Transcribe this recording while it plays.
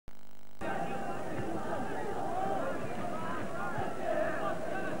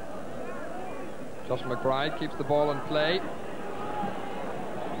Justin McBride keeps the ball in play.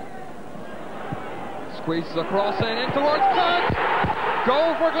 Squeezes across in towards Cook.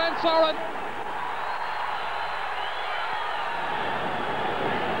 Goal for Glensoran.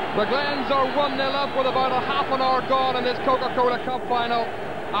 The Glens are 1-0 up with about a half an hour gone in this Coca-Cola Cup final.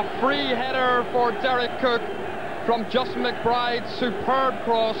 A free header for Derek Cook from Justin McBride. Superb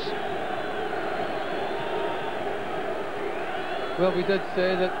cross. Well, we did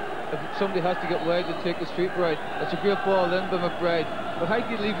say that if somebody has to get wide to take the street right, that's a great ball in by McBride. But how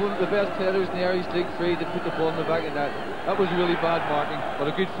can you leave one of the best headers in the Irish League free to put the ball in the back of that? That was really bad marking, but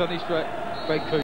a good finish by Cook.